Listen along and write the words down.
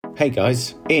Hey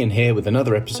guys, Ian here with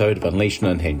another episode of Unleashed and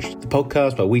Unhinged, the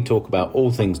podcast where we talk about all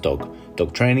things dog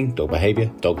training, dog behaviour,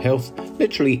 dog health,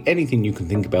 literally anything you can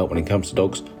think about when it comes to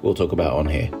dogs, we'll talk about on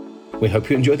here. We hope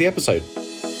you enjoy the episode.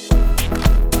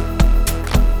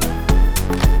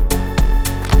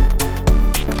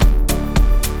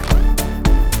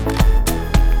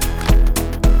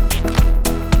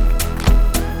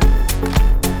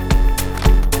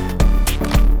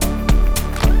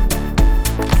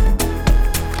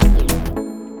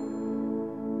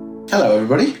 Hello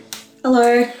everybody.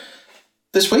 Hello.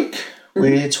 This week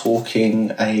we're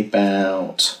talking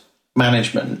about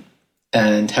management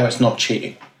and how it's not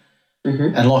cheating.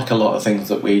 And like a lot of things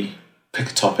that we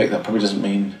pick a topic that probably doesn't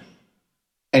mean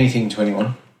anything to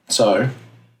anyone. So,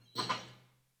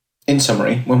 in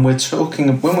summary, when we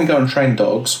go and train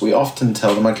dogs, we often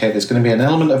tell them, okay, there's going to be an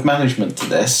element of management to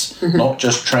this, not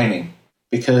just training.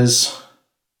 Because,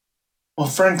 well,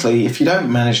 frankly, if you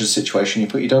don't manage a situation, you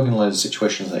put your dog in a load of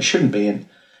situations they shouldn't be in,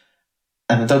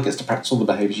 and the dog gets to practice all the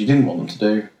behaviours you didn't want them to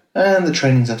do, and the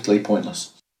training's utterly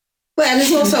pointless. Well, and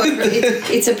it's also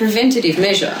it's a preventative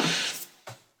measure.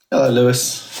 Hello,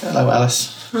 Lewis. Hello,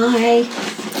 Alice. Hi.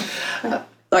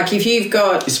 Like if you've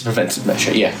got... It's a preventive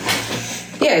measure, yeah.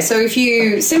 Yeah, so if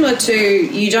similar to,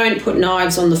 you don't put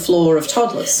knives on the floor of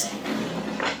toddlers.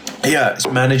 Yeah, it's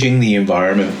managing the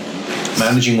environment,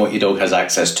 managing what your dog has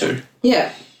access to.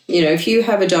 Yeah. You know, if you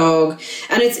have a dog,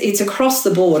 and it's across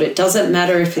the board, it doesn't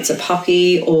matter if it's a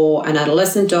puppy or an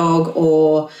adolescent dog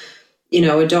or, you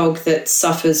know, a dog that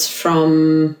suffers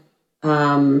from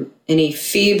any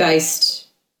fear-based...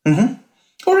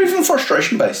 Or even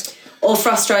frustration-based. Or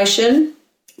frustration,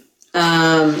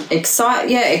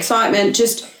 excitement,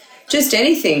 just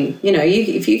anything. You know,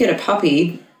 if you get a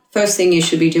puppy, first thing you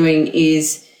should be doing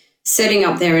is setting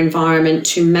up their environment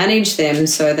to manage them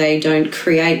so they don't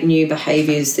create new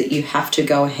behaviours that you have to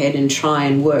go ahead and try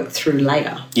and work through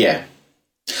later. Yeah.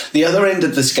 The other end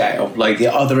of the scale, like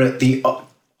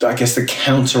I guess the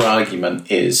counter-argument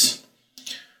is,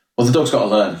 well, the dog's got to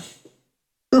learn.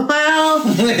 Well,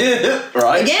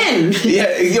 right? Again,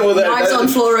 knives on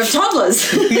floor of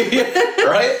toddlers.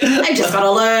 Right? They've just got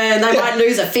to learn. They might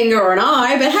lose a finger or an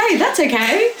eye, but hey, that's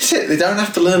okay. That's it. They don't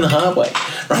have to learn the hard way.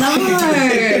 Right? No.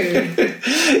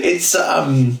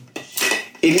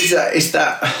 It's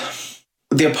that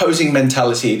the opposing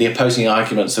mentality, the opposing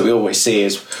arguments that we always see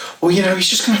is, well, you know, he's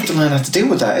just going to have to learn how to deal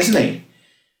with that, isn't he?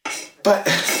 But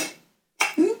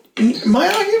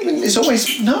my argument is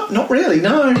always, not really,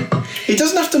 no. He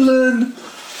doesn't have to learn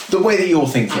the way that you're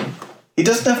thinking. He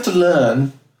doesn't have to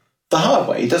learn the hard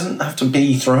way. He doesn't have to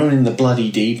be thrown in the bloody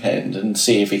deep end and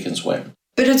see if he can swim.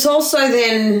 But it's also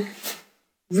then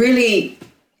really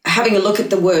having a look at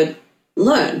the word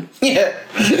learn. Yeah.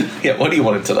 Yeah, what do you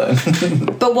want him to learn?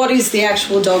 But what is the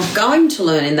actual dog going to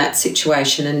learn in that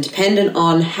situation? And dependent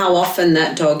on how often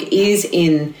that dog is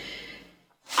in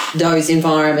those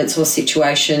environments or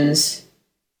situations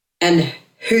and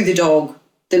who the dog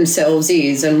themselves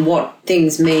is and what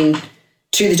things mean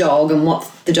to the dog and what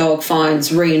the dog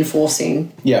finds reinforcing,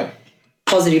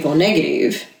 positive or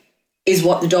negative, is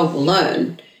what the dog will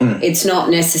learn. It's not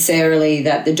necessarily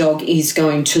that the dog is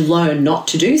going to learn not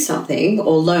to do something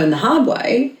or learn the hard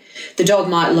way. The dog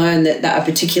might learn that a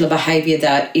particular behaviour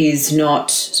that is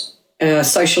not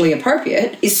socially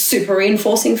appropriate is super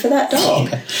reinforcing for that dog.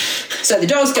 Yeah. So the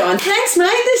dog's going, thanks,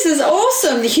 mate, this is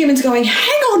awesome. The human's going,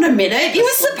 hang on a minute, you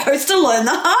were supposed to learn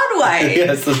the hard way.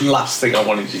 Yeah, it's the last thing I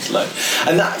wanted you to learn.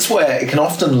 And that's where it can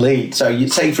often lead. So you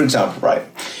say, for example, right,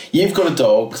 you've got a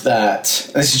dog that,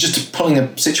 and this is just pulling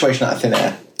a situation out of thin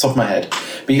air, top of my head,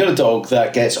 but you've got a dog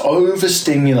that gets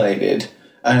overstimulated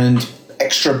and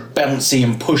extra bouncy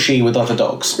and pushy with other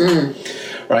dogs.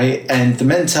 Right? And the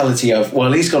mentality of,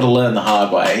 well, he's got to learn the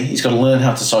hard way, he's got to learn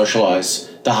how to socialise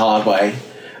the hard way,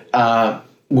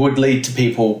 would lead to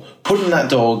people putting that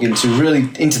dog into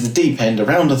the deep end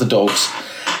around other dogs,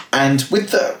 and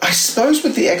with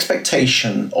the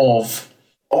expectation of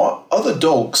other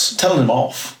dogs telling him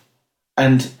off,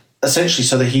 and essentially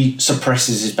so that he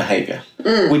suppresses his behaviour.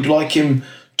 We'd like him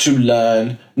to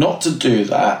learn not to do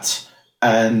that,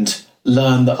 and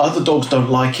learn that other dogs don't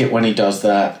like it when he does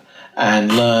that,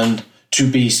 and learn to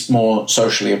be more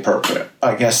socially appropriate.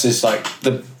 I guess it's like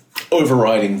the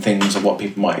overriding things of what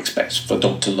people might expect for a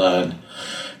dog to learn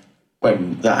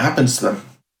when that happens to them.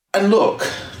 And look,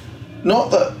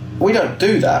 not that we don't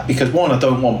do that, because one, I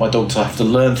don't want my dog to have to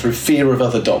learn through fear of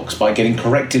other dogs by getting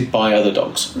corrected by other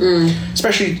dogs.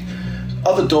 Especially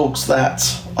other dogs that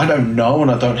I don't know,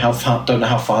 and I don't know how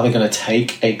far they're going to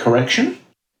take a correction.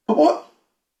 But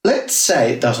let's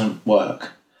say it doesn't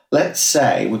work. Let's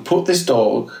say we put this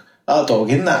dog our dog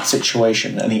in that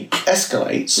situation and he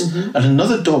escalates, and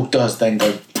another dog does then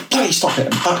go, bloody stop it,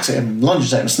 and bucks at him, and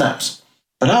lunges at him, and snaps.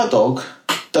 But our dog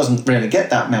doesn't really get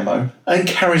that memo and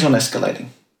carries on escalating.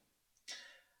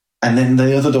 And then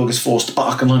the other dog is forced to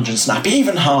bark and lunge and snap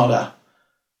even harder.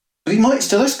 But he might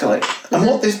still escalate. And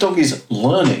what this dog is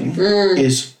learning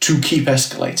is to keep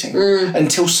escalating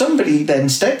until somebody then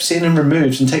steps in and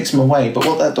removes and takes him away. But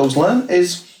what that dog's learned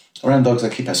is around dogs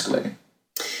that keep escalating.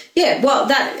 Yeah, well,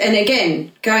 that, and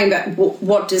again, going back,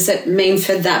 what does it mean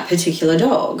for that particular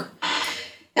dog?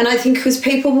 And I think because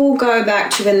people will go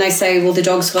back to when they say, well, the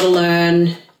dog's got to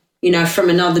learn, from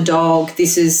another dog,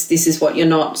 this is what you're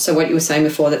not. So what you were saying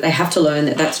before, that they have to learn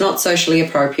that that's not socially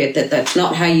appropriate, that that's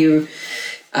not how you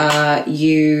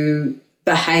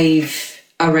behave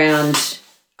around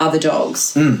other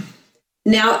dogs.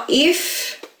 Now,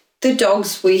 if the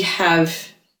dogs we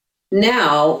have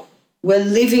now were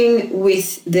living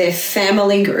with their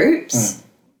family groups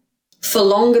for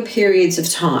longer periods of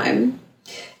time,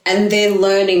 and their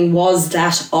learning was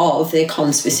that of their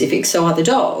conspecific, so other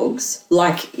dogs,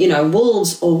 like,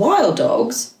 wolves or wild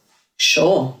dogs,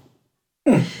 sure.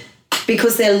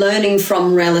 Because they're learning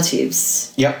from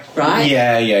relatives. Yep. Right?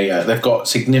 Yeah. They've got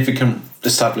significant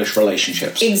established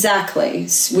relationships. Exactly,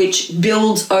 which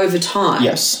builds over time.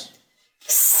 Yes.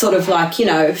 Sort of like,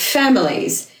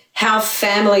 families, how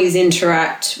families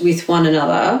interact with one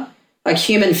another, like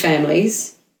human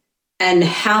families, and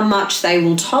how much they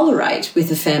will tolerate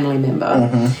with a family member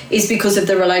is because of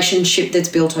the relationship that's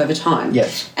built over time.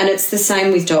 Yes. And it's the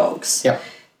same with dogs. Yeah.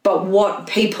 But what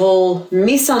people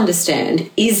misunderstand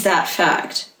is that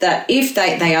fact that if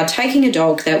they are taking a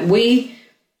dog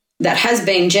that has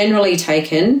been generally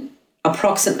taken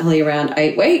approximately around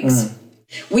 8 weeks,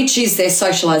 which is their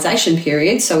socialisation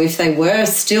period. So if they were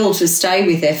still to stay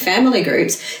with their family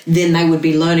groups, then they would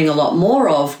be learning a lot more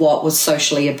of what was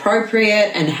socially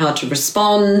appropriate and how to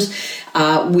respond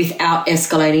without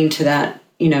escalating to that,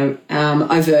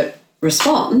 overt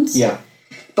response. Yeah.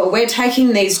 But we're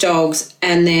taking these dogs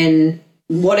and then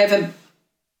whatever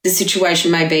the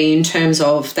situation may be in terms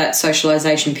of that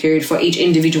socialisation period for each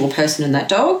individual person and that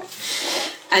dog,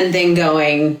 and then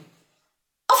going,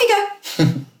 off you go.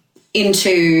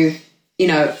 Into,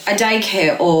 a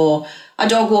daycare or a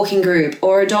dog walking group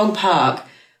or a dog park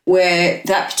where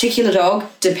that particular dog,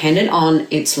 dependent on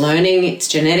its learning, its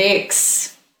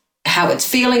genetics, how it's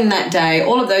feeling that day,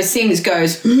 all of those things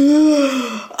goes,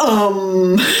 Yeah.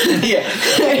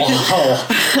 Wow.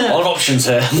 A lot of options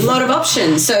here. A lot of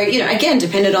options. So, again,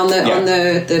 dependent on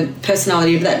the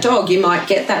personality of that dog, you might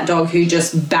get that dog who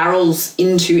just barrels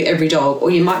into every dog,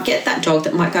 or you might get that dog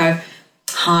that might go,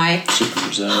 hi. Super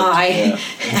reserved. Hi. Yeah.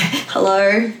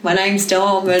 Hello, my name's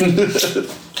Dom, and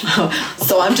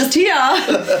so I'm just here.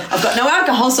 I've got no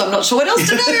alcohol, so I'm not sure what else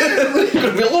to do. It's going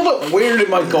to be a little bit weird in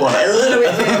my corner. A little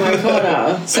bit weird in my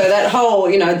corner. So that whole,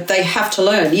 they have to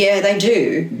learn. Yeah, they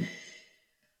do.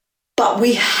 But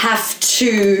we have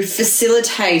to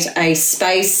facilitate a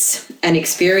space and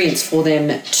experience for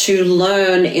them to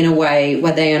learn in a way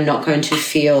where they are not going to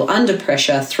feel under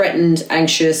pressure, threatened,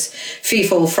 anxious,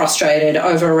 fearful, frustrated,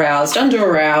 over-aroused,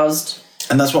 under-aroused.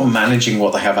 And that's what managing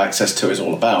what they have access to is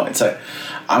all about. It's like,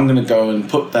 I'm going to go and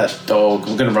put that dog,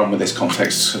 we're going to run with this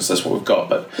context because that's what we've got,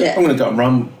 but I'm going to go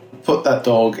and put that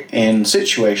dog in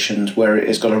situations where it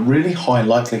has got a really high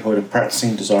likelihood of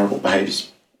practicing desirable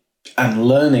behaviours and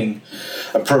learning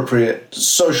appropriate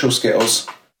social skills,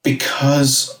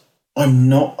 because I'm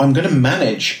going to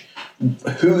manage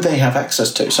who they have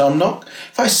access to. So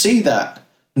if I see that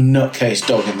nutcase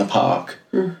dog in the park,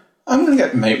 I'm going to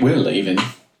get, mate, we're leaving,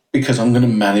 because I'm going to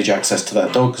manage access to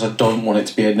that dog because I don't want it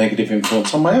to be a negative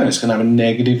influence on my own. It's going to have a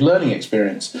negative learning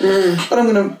experience. But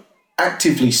I'm going to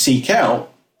actively seek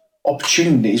out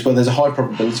opportunities where there's a high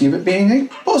probability of it being a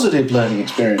positive learning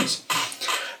experience.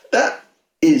 That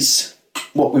is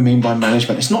what we mean by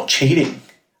management. It's not cheating.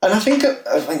 And I think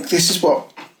this is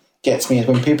what gets me, is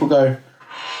when people go,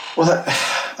 well,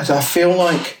 I feel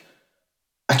like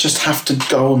I just have to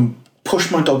go and push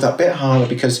my dog that bit harder,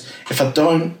 because if I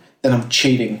don't, then I'm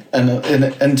cheating. And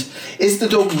is the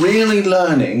dog really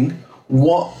learning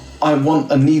what I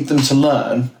want and need them to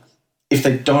learn if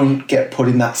they don't get put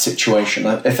in that situation?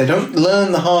 If they don't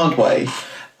learn the hard way,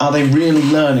 are they really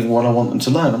learning what I want them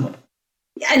to learn?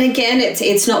 And again,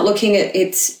 it's not looking at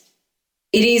it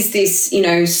is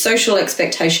this, social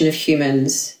expectation of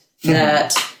humans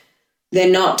that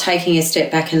they're not taking a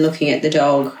step back and looking at the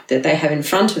dog that they have in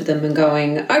front of them and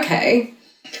going, okay,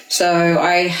 so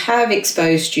I have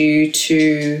exposed you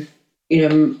to,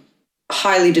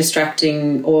 highly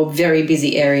distracting or very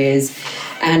busy areas,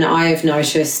 and I have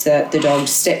noticed that the dog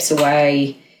steps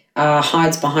away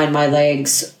hides behind my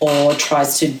legs or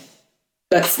tries to,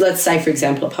 let's say, for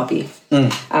example, a puppy,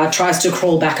 tries to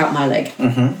crawl back up my leg.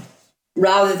 Mm-hmm.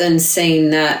 Rather than seeing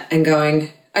that and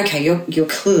going, okay, you're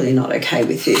clearly not okay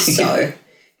with this, so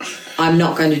I'm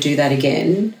not going to do that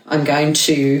again. I'm going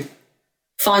to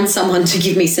find someone to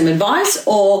give me some advice,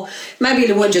 or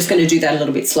maybe we're just going to do that a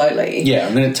little bit slowly. Yeah,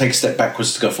 I'm going to take a step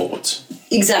backwards to go forwards.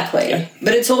 Exactly. Yeah.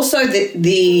 But it's also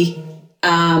the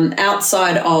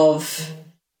outside of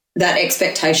that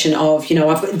expectation of,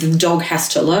 the dog has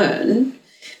to learn.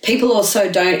 People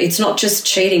also don't, it's not just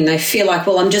cheating. They feel like,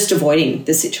 well, I'm just avoiding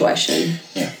the situation.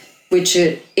 Yeah. Which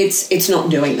it's not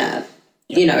doing that.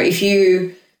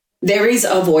 There is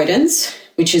avoidance,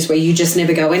 which is where you just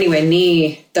never go anywhere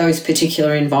near those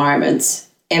particular environments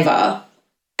ever.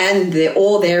 And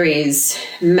there is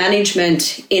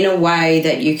management in a way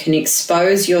that you can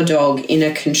expose your dog in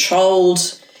a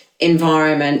controlled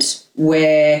environment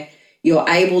where you're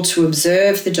able to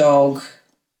observe the dog,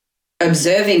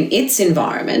 observing its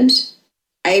environment,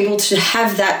 able to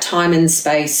have that time and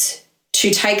space to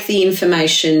take the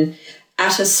information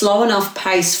at a slow enough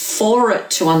pace for it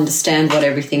to understand what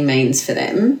everything means for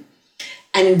them,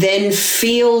 and then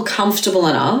feel comfortable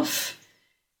enough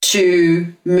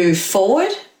to move forward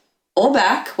or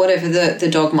back, whatever the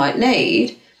dog might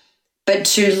need, but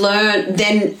to learn,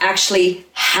 then actually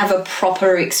have a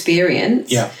proper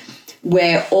experience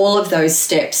where all of those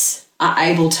steps are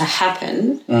able to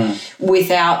happen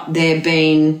without there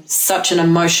being such an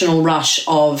emotional rush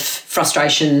of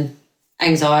frustration,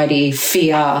 anxiety,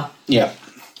 fear,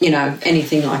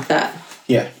 anything like that.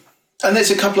 Yeah. And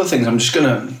there's a couple of things. I'm just going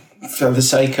to, for the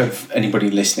sake of anybody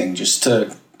listening, just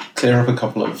to clear up a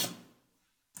couple of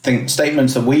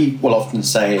statements that we will often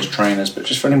say as trainers, but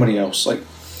just for anybody else, like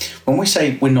when we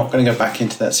say we're not going to go back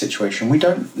into that situation, we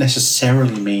don't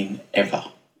necessarily mean ever.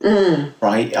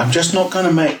 Right? I'm just not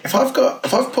going to if I've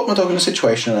put my dog in a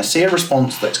situation and I see a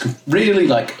response that's really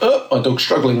like, oh, my dog's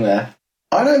struggling there,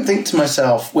 I don't think to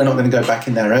myself, we're not going to go back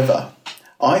in there ever.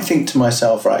 I think to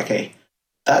myself, right, okay,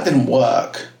 that didn't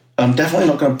work. I'm definitely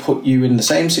not going to put you in the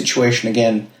same situation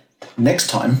again next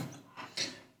time.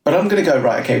 But I'm going to go,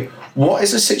 right, okay, what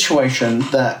is a situation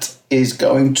that is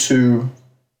going to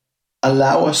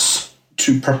allow us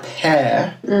to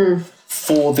prepare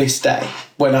for this day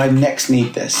when I next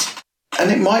need this?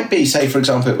 And it might be, say, for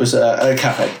example, it was a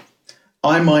cafe.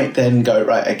 I might then go,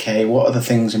 right, okay, what are the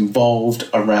things involved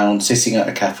around sitting at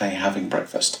a cafe having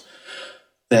breakfast?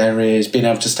 There is being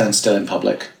able to stand still in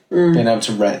public, being able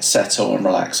to settle and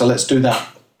relax. So let's do that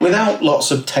without lots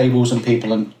of tables and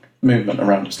people and movement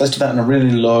around us. Let's do that in a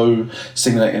really low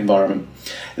stimulating environment.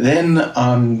 Then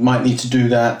I might need to do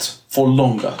that for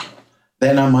longer.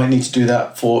 Then I might need to do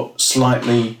that for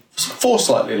slightly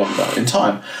longer in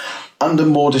time, under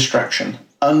more distraction,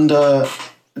 under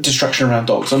distraction around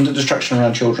dogs, under distraction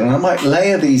around children. And I might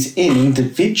layer these in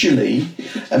individually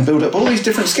and build up all these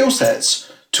different skill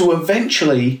sets to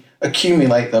eventually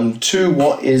accumulate them to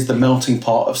what is the melting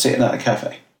pot of sitting at a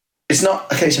cafe. It's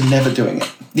not a case of never doing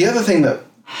it. The other thing that,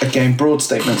 again, broad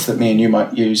statements that me and you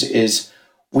might use is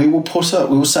we'll put our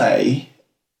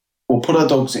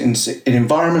dogs in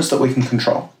environments that we can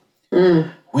control.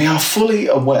 We are fully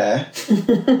aware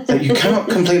that you cannot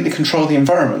completely control the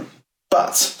environment,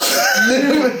 but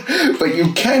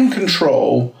you can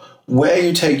control where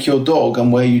you take your dog,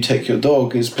 and where you take your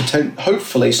dog is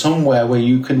hopefully somewhere where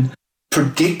you can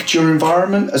predict your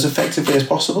environment as effectively as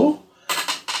possible.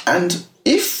 And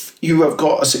if you have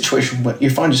got a situation where you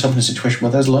find yourself in a situation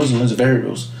where there's loads and loads of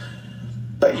variables,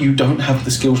 but you don't have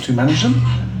the skills to manage them,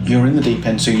 you're in the deep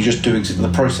end. So you just do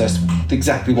the process,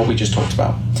 exactly what we just talked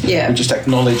about. Yeah. We just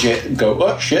acknowledge it and go,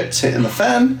 oh shit, it's hitting the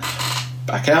fan,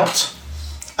 back out.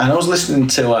 And I was listening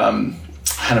to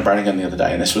Hannah Brannigan the other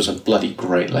day, and this was a bloody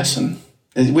great lesson.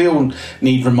 We all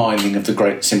need reminding of the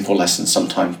great simple lessons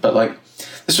sometimes, but like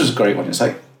this was a great one. It's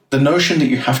like the notion that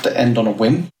you have to end on a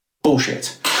win,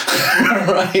 bullshit.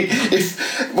 Right?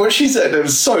 What she said, it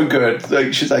was so good.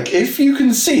 Like she's like, if you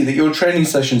can see that your training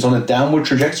session's on a downward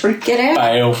trajectory, get out.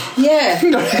 Bail. Yeah.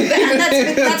 And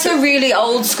that's a really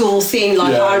old school thing.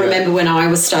 Like I remember when I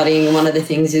was studying, one of the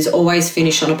things is always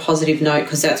finish on a positive note,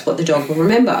 because that's what the dog will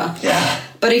remember. Yeah.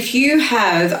 But if you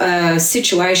have a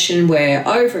situation where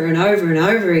over and over and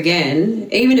over again,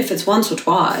 even if it's once or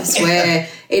twice, where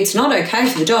it's not okay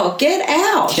for the dog, get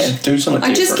out. Yeah, do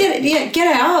something different.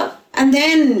 Get out. And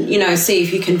then, see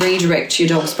if you can redirect your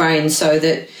dog's brain so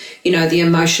that, the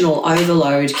emotional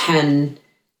overload can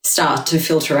start to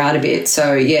filter out a bit.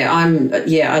 So,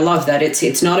 I love that.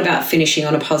 It's not about finishing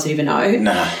on a positive note.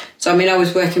 No. So, I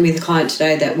was working with a client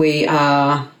today that we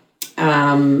are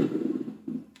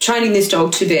training this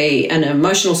dog to be an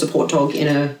emotional support dog in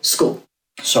a school.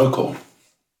 So cool.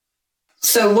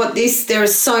 So there are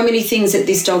so many things that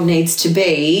this dog needs to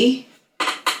be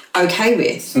okay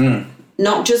with,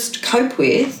 not just cope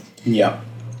with. Yeah.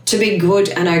 To be good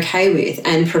and okay with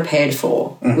and prepared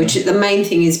for, which the main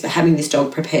thing is having this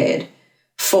dog prepared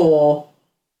for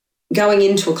going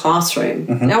into a classroom.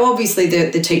 Now, obviously,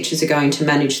 the teachers are going to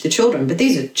manage the children, but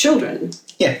these are children.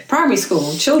 Yeah. Primary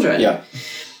school children. Yeah.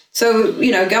 So,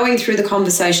 going through the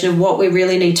conversation of what we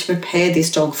really need to prepare this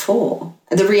dog for,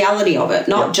 the reality of it,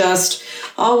 not just,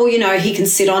 he can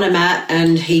sit on a mat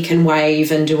and he can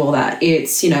wave and do all that.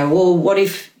 It's, what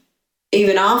if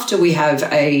even after we have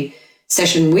a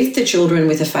session with the children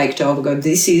with a fake dog, we go,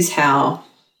 this is how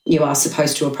you are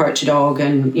supposed to approach a dog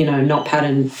and, not pat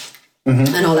and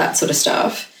all that sort of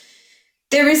stuff.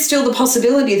 There is still the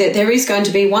possibility that there is going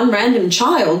to be one random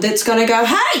child that's going to go,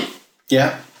 hey!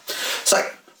 Yeah. So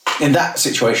in that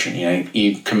situation,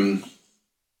 you've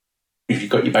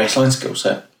got your baseline skill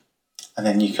set and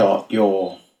then you got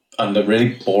your under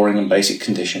really boring and basic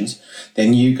conditions,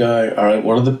 then you go, all right,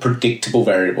 what are the predictable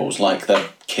variables like the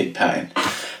kid patting?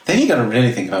 Then you got to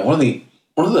really think about what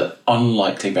are the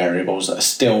unlikely variables that are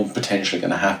still potentially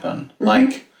going to happen?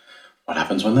 Like, what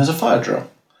happens when there's a fire drill?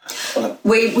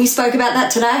 We spoke about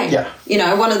that today.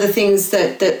 Yeah. One of the things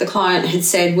that the client had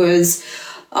said was,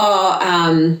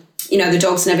 the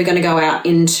dog's never going to go out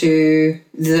into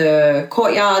the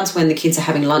courtyards when the kids are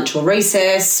having lunch or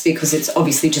recess because it's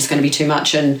obviously just going to be too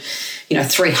much and,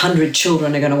 300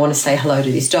 children are going to want to say hello to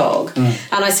this dog. And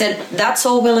I said, that's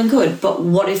all well and good, but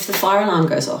what if the fire alarm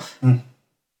goes off?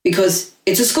 Because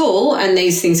it's a school and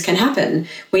these things can happen.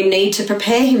 We need to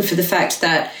prepare him for the fact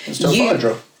that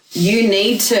you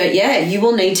need to, you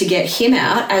will need to get him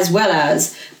out as well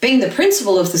as being the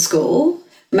principal of the school.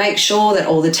 Make sure that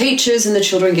all the teachers and the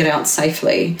children get out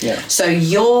safely. Yeah. So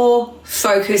your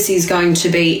focus is going to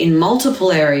be in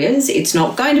multiple areas. It's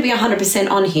not going to be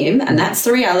 100% on him, and that's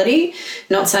the reality.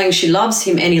 Not saying she loves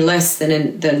him any less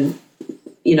than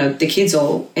the kids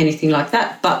or anything like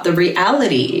that. But the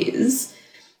reality is,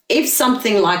 if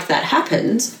something like that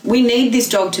happens, we need this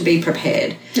dog to be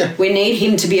prepared. Yeah. We need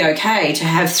him to be okay, to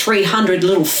have 300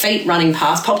 little feet running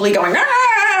past, probably going,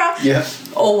 ah! Yeah.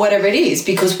 Or whatever it is,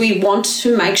 because we want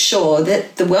to make sure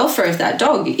that the welfare of that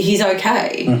dog, he's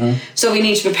okay. So we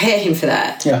need to prepare him for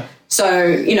that. Yeah.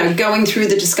 So, going through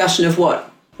the discussion of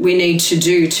what we need to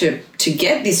do to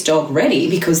get this dog ready,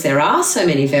 because there are so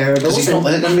many variables. Because he's not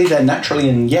going to be there naturally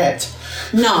and yet.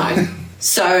 No.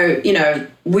 So,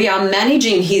 we are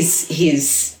managing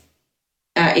his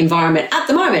environment at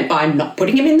the moment by not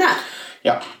putting him in that.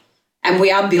 Yeah. And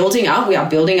we are building up,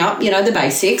 the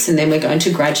basics, and then we're going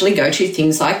to gradually go to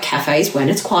things like cafes when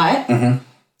it's quiet.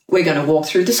 We're going to walk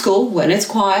through the school when it's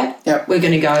quiet. Yep. We're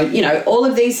going to go, all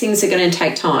of these things are going to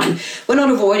take time. We're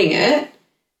not avoiding it.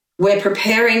 We're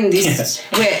preparing this,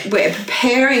 we're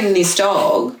preparing this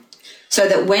dog so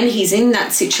that when he's in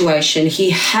that situation,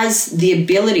 he has the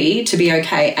ability to be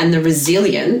okay and the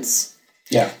resilience.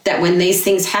 Yeah. That when these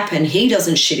things happen, he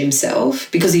doesn't shit himself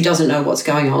because he doesn't know what's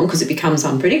going on because it becomes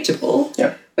unpredictable.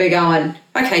 Yeah. We're going,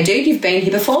 okay, dude, you've been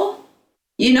here before.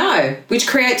 Which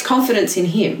creates confidence in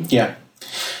him. Yeah.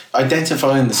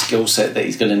 Identifying the skill set that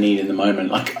he's going to need in the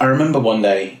moment. Like, I remember one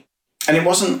day, and I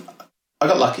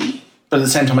got lucky, but at the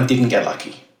same time I didn't get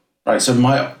lucky. Right? So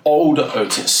my older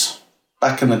Otis,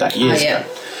 back in the day, years ago,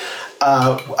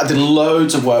 I did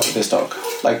loads of work with this dog.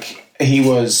 Like, he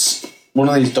was one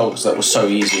of these dogs that was so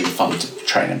easy and fun to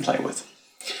train and play with.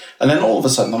 And then all of a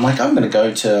sudden, I'm like, I'm going to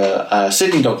go to a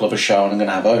Sydney Dog Lovers show and I'm going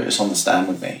to have Otis on the stand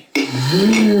with me.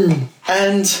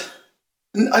 And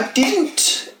I did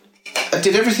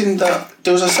everything that,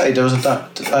 do as I say, do as I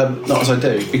don't, not as I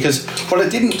do. Because what I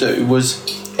didn't do was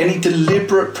any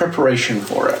deliberate preparation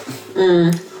for it.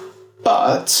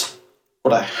 But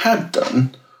what I had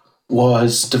done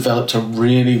was developed a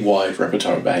really wide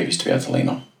repertoire of behaviours to be able to lean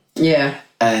on. Yeah.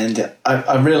 And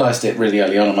I realised it really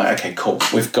early on. I'm like, okay, cool.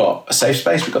 We've got a safe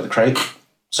space. We've got the crate.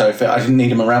 So I didn't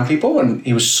need him around people, and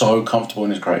he was so comfortable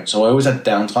in his crate. So I always had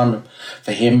downtime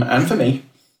for him and for me.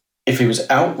 If he was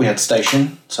out, we had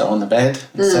station, so on the bed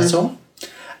and settle.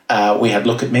 We had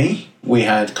look at me. We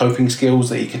had coping skills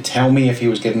that he could tell me if he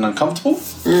was getting uncomfortable.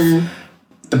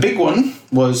 The big one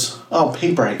was,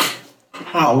 pee break.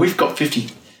 Oh, we've got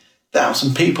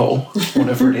 50,000 people,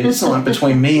 whatever it is, like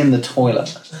between me and the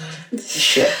toilet.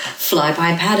 Shit.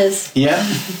 Fly-by padders. Yeah.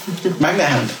 Magnet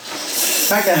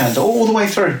hand all the way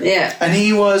through. Yeah. And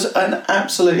he was an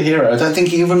absolute hero. I don't think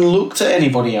he even looked at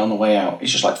anybody on the way out.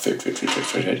 He's just like, food.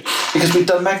 Because we'd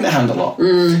done magnet hand a lot.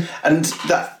 And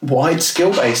that wide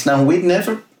skill base. Now, we'd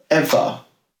never, ever,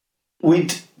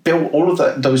 we'd built all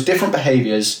of those different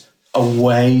behaviours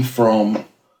away from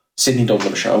Sydney Dog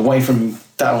Lover Show, away from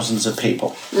thousands of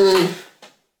people.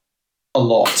 A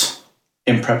lot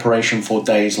in preparation for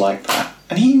days like that.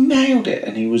 And he nailed it,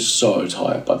 and he was so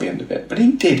tired by the end of it. But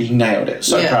he nailed it.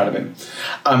 So proud of him.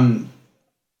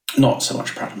 Not so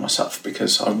much proud of myself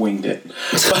because I winged it. But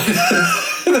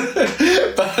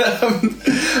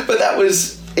that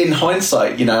was, in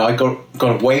hindsight, you know, I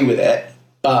got away with it,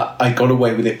 but I got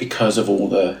away with it because of all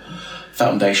the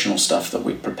foundational stuff that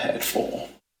we prepared for.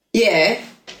 Yeah.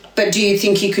 But do you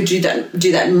think you could do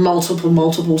that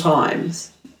multiple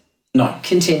times? No.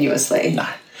 Continuously? No.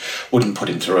 Wouldn't put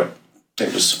him through it.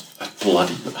 It was a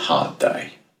bloody hard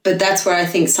day. But that's where I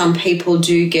think some people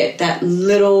do get that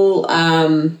little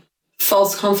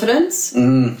false confidence.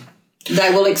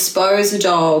 They will expose a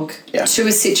dog to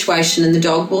a situation and the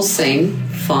dog will seem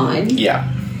fine. Yeah.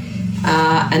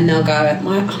 And they'll go, oh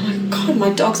my God,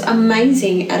 my dog's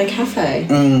amazing at a cafe.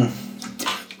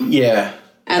 Yeah.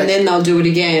 And then they'll do it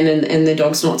again and the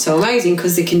dog's not so amazing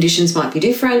because the conditions might be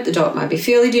different, the dog might be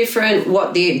fairly different,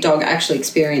 what the dog actually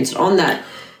experienced on that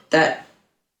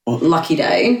lucky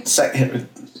day.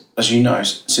 As you know,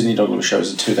 Sydney Dog Lover Show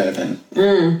is a 2-day event.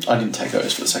 I didn't take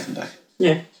Otis for the second day.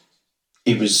 Yeah.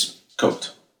 He was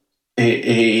cooked.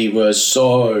 He was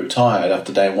so tired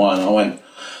after day one. I went,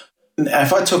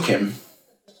 if I took him,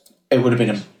 it would have been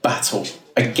a battle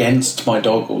against my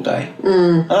dog all day.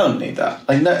 I don't need that.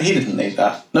 Like, no, he didn't need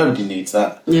that. Nobody needs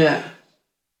that. Yeah.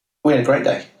 We had a great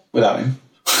day without him.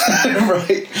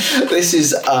 Right? This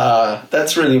is,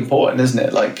 that's really important, isn't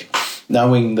it? Like,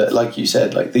 knowing that, like you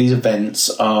said, like, these events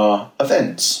are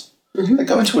events. Like,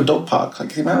 going to a dog park,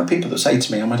 like, the amount of people that say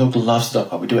to me, oh, my dog loves the dog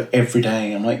park, we do it every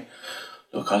day. I'm like,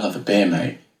 look, I love a beer,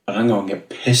 mate. I don't go and get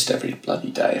pissed every bloody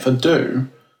day. If I do,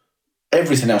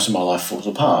 everything else in my life falls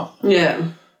apart.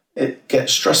 Yeah. It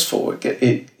gets stressful.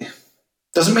 It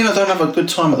doesn't mean I don't have a good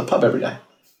time at the pub every day.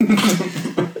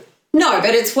 No,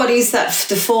 but it's what is that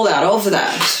the fallout of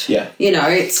that? Yeah. You know,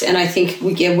 and I think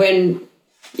when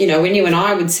you and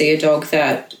I would see a dog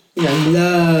that, you know,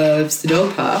 loves the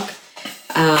dog park,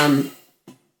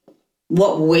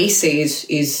 what we see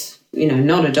is you know,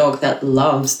 not a dog that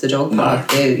loves the dog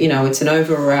park. No. You know, it's an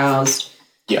over-aroused.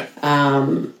 Yeah.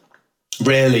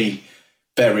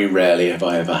 Very rarely have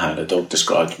I ever had a dog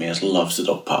described to me as loves the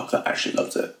dog park that actually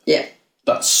loves it. Yeah.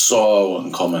 That's so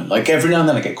uncommon. Like, every now and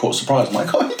then I get caught surprised. I'm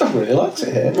like, oh, your dog really likes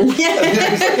it here. Yeah.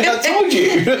 Like, I told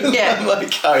you. Yeah. I'm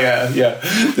like, oh, yeah.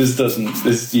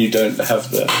 You don't have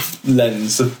the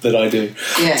lens that I do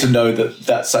to know that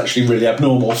that's actually really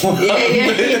abnormal.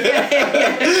 Yeah.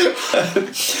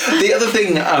 The other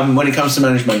thing when it comes to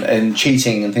management and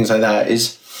cheating and things like that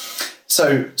is,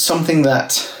 so something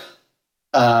that,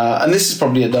 and this is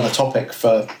probably another topic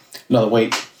for another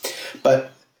week, but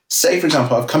say, for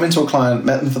example, I've come into a client,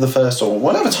 met them for the first or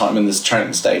whatever time in this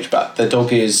training stage, but their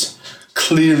dog is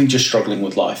clearly just struggling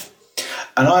with life.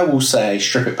 And I will say,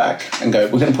 strip it back and go,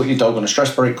 we're going to put your dog on a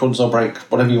stress break, cortisol break,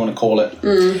 whatever you want to call it.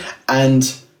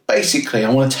 And basically, I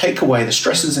want to take away the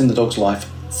stresses in the dog's life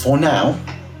for now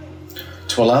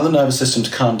to allow the nervous system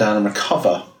to calm down and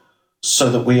recover so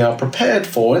that we are prepared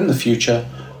for, in the future,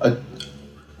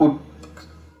 we'll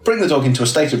bring the dog into a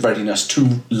state of readiness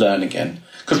to learn again.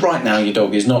 Because right now your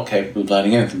dog is not capable of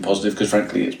learning anything positive because,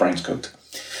 frankly, its brain's cooked.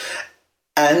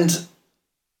 And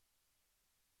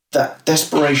that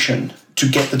desperation to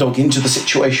get the dog into the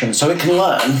situation so it can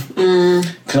learn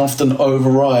can often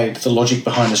override the logic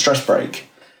behind the stress break.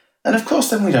 And, of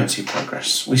course, then we don't see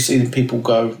progress. We see people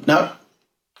go, no,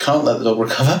 can't let the dog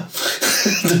recover.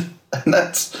 And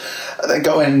they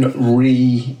go and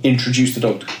reintroduce the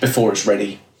dog before it's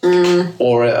ready.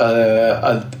 Or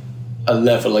a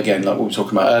level, again, like we were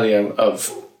talking about earlier,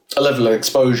 of a level of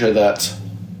exposure that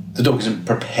the dog isn't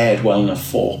prepared well enough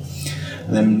for.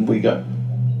 And then we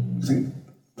think,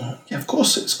 yeah, of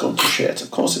course it's gone to shit. Of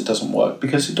course it doesn't work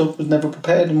because the dog was never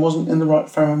prepared and wasn't in the right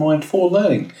frame of mind for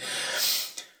learning.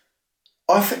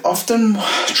 I often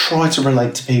try to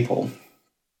relate to people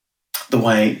the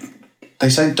way they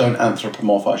say don't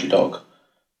anthropomorphise your dog,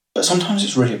 but sometimes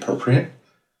it's really appropriate.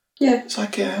 Yeah. It's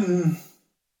like,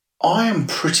 I am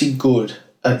pretty good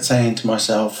at saying to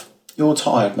myself, you're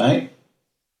tired, mate.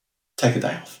 Take a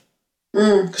day off.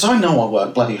 Because I know I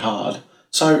work bloody hard.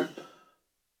 So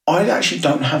I actually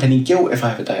don't have any guilt if I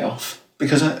have a day off.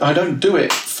 Because I don't do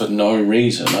it for no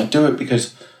reason. I do it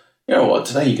because, you know what,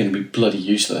 today you're going to be bloody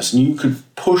useless. And you could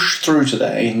push through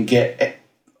today and get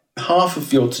half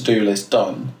of your to-do list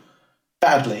done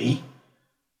badly.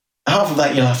 Half of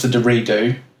that you'll have to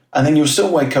redo. And then you'll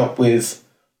still wake up with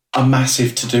a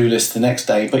massive to-do list the next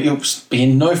day, but you'll be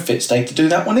in no fit state to do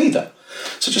that one either.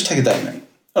 So just take a day, mate.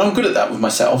 And I'm good at that with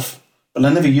myself, but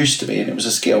I never used to be, and it was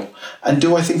a skill. And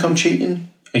do I think I'm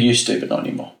cheating? I used to, but not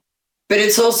anymore. But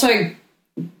it's also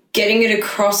getting it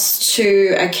across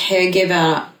to a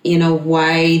caregiver in a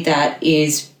way that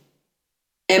is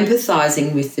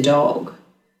empathising with the dog.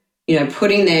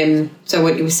 Putting them, so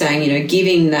what you were saying,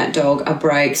 giving that dog a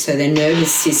break so their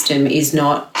nervous system is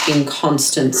not in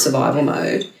constant survival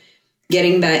mode,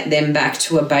 getting them back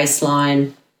to a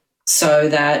baseline so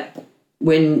that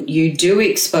when you do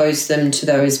expose them to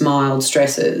those mild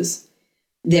stresses,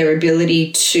 their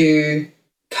ability to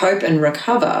cope and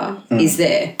recover is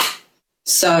there.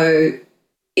 So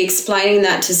explaining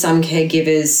that to some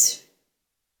caregivers,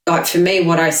 like for me,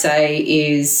 what I say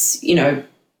is,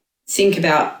 think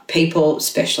about people,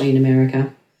 especially in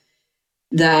America,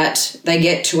 that they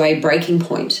get to a breaking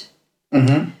point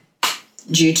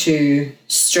due to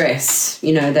stress.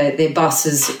 Their boss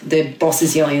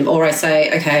is yelling at them. Or I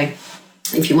say, okay,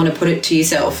 if you want to put it to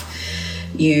yourself,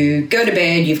 you go to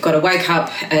bed, you've got to wake up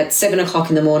at 7 o'clock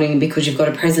in the morning because you've got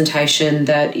a presentation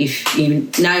that if you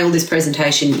nail this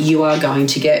presentation, you are going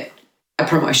to get a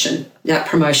promotion. That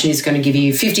promotion is going to give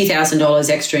you $50,000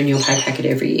 extra in your pay packet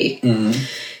every year. Mm-hmm.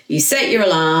 You set your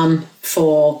alarm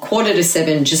for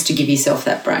 6:45 just to give yourself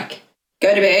that break.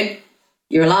 Go to bed,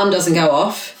 your alarm doesn't go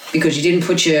off because you didn't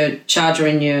put your charger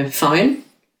in your phone,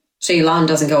 so your alarm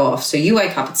doesn't go off. So you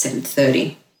wake up at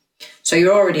 7:30. So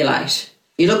you're already late.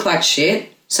 You look like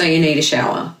shit, so you need a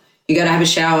shower. You go to have a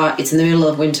shower, it's in the middle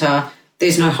of winter,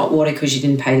 there's no hot water because you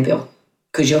didn't pay the bill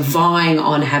because you're vying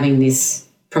on having this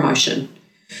promotion.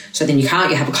 So then you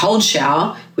have a cold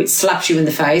shower, which slaps you in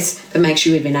the face but makes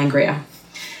you even angrier.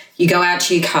 You go out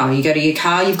to your car. You go to your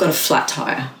car, you've got a flat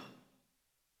tyre.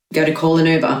 You go to call an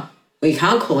Uber. Well, you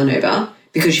can't call an Uber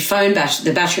because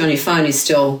the battery on your phone is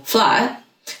still flat,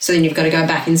 so then you've got to go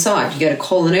back inside. You go to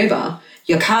call an Uber.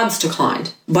 Your card's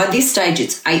declined. By this stage,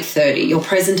 it's 8:30. Your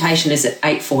presentation is at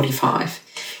 8:45.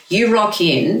 You rock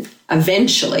in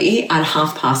eventually at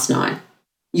 9:30.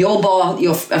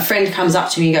 A friend comes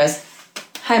up to me and goes,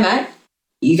 "Hey, mate,"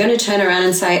 you're going to turn around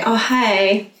and say, "Oh,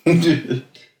 hey."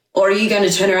 Or are you going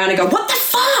to turn around and go, "What the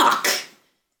fuck?"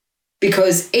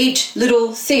 Because each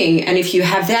little thing, and if you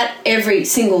have that every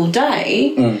single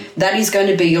day, that is going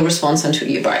to be your response until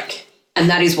you break. And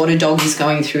that is what a dog is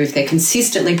going through if they're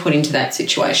consistently put into that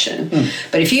situation.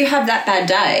 But if you have that bad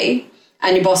day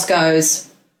and your boss goes,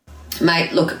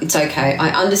 "Mate, look, it's okay. I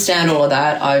understand all of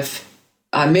that.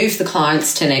 I moved the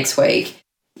clients to next week.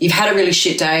 You've had a really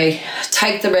shit day.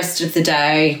 Take the rest of the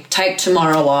day. Take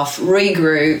tomorrow off.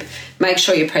 Regroup. Make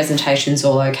sure your presentation's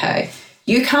all okay."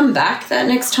 You come back that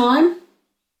next time,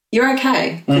 you're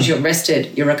okay because you're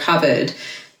rested, you're recovered.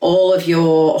 All of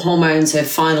your hormones have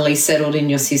finally settled in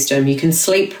your system. You can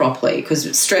sleep properly because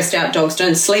stressed out dogs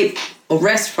don't sleep or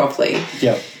rest properly.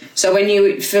 Yeah. So when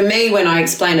I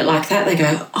explain it like that, they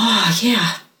go, "Oh,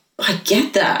 yeah, I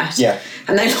get that." Yeah.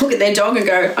 And they look at their dog and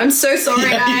go, "I'm so sorry,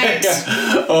 mate."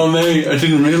 Yeah. "Oh, mate, I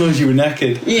didn't realise you were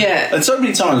knackered." Yeah. And so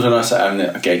many times when I say,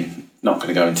 again, not going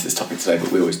to go into this topic today,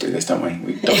 but we always do this, don't we?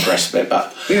 We digress a bit,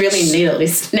 but... We really need a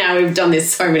list now. We've done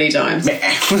this so many times. We'll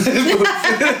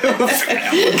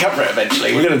cover it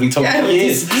eventually. We're going to be talking for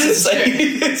years.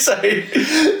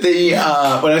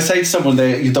 When I say to someone,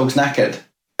 your dog's knackered,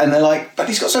 and they're like, "But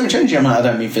he's got so much energy." I'm like, "I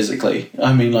don't mean physically.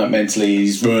 I mean like mentally.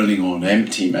 He's running on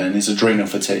empty, man. It's adrenal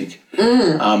fatigue."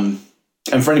 And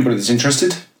for anybody that's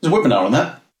interested, there's a webinar on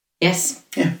that. Yes.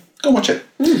 Yeah, go and watch it.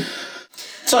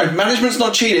 So, management's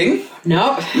not cheating.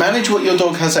 Nope. Manage what your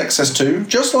dog has access to,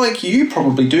 just like you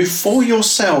probably do for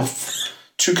yourself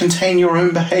to contain your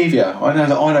own behaviour. I know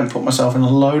that I don't put myself in a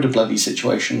load of bloody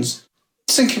situations.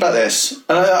 Just thinking about this,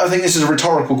 and I think this is a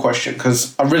rhetorical question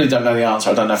because I really don't know the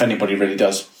answer. I don't know if anybody really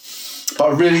does.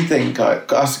 But I really think I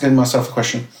asked myself a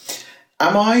question.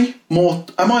 Am I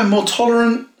a more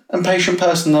tolerant and patient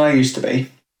person than I used to be?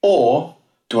 Or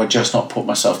do I just not put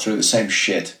myself through the same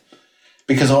shit?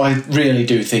 Because I really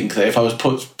do think that if I was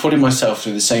putting myself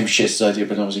through the same shit as I did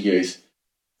when I was a youth,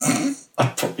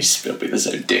 I'd probably still be the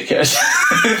same dickhead.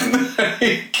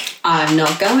 I'm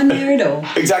not going there at all.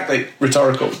 Exactly.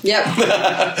 Rhetorical. Yep.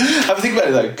 Have a think about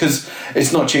it, though, because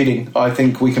it's not cheating. I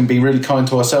think we can be really kind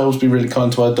to ourselves, be really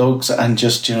kind to our dogs, and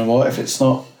just, you know what, if it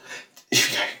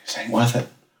ain't worth it,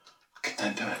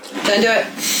 don't do it. Don't do it.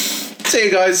 See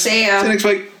you guys. See ya. See you next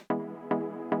week.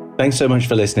 Thanks so much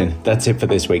for listening. That's it for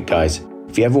this week, guys.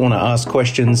 If you ever want to ask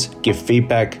questions, give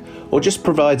feedback, or just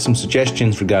provide some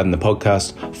suggestions regarding the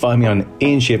podcast, find me on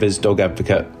Ian Shivers Dog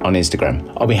Advocate on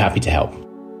Instagram. I'll be happy to help.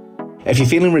 If you're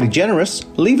feeling really generous,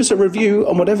 leave us a review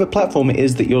on whatever platform it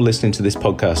is that you're listening to this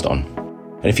podcast on.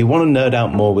 And if you want to nerd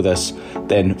out more with us,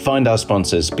 then find our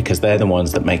sponsors because they're the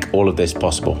ones that make all of this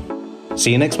possible.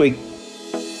 See you next week.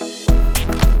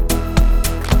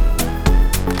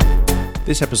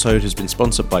 This episode has been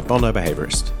sponsored by Bondo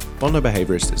Behaviourist. Bondo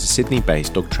Behaviourist is a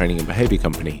Sydney-based dog training and behaviour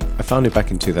company I founded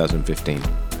back in 2015.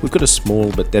 We've got a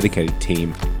small but dedicated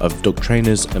team of dog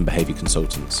trainers and behaviour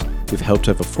consultants. We've helped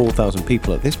over 4,000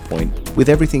 people at this point, with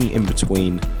everything in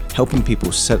between, helping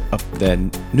people set up their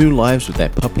new lives with their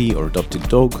puppy or adopted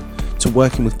dog, to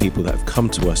working with people that have come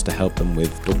to us to help them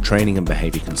with dog training and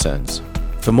behaviour concerns.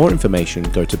 For more information,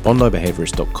 go to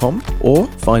bondobehaviourist.com or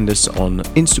find us on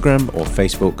Instagram or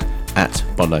Facebook at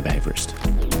Bondo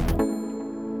Behaviourist.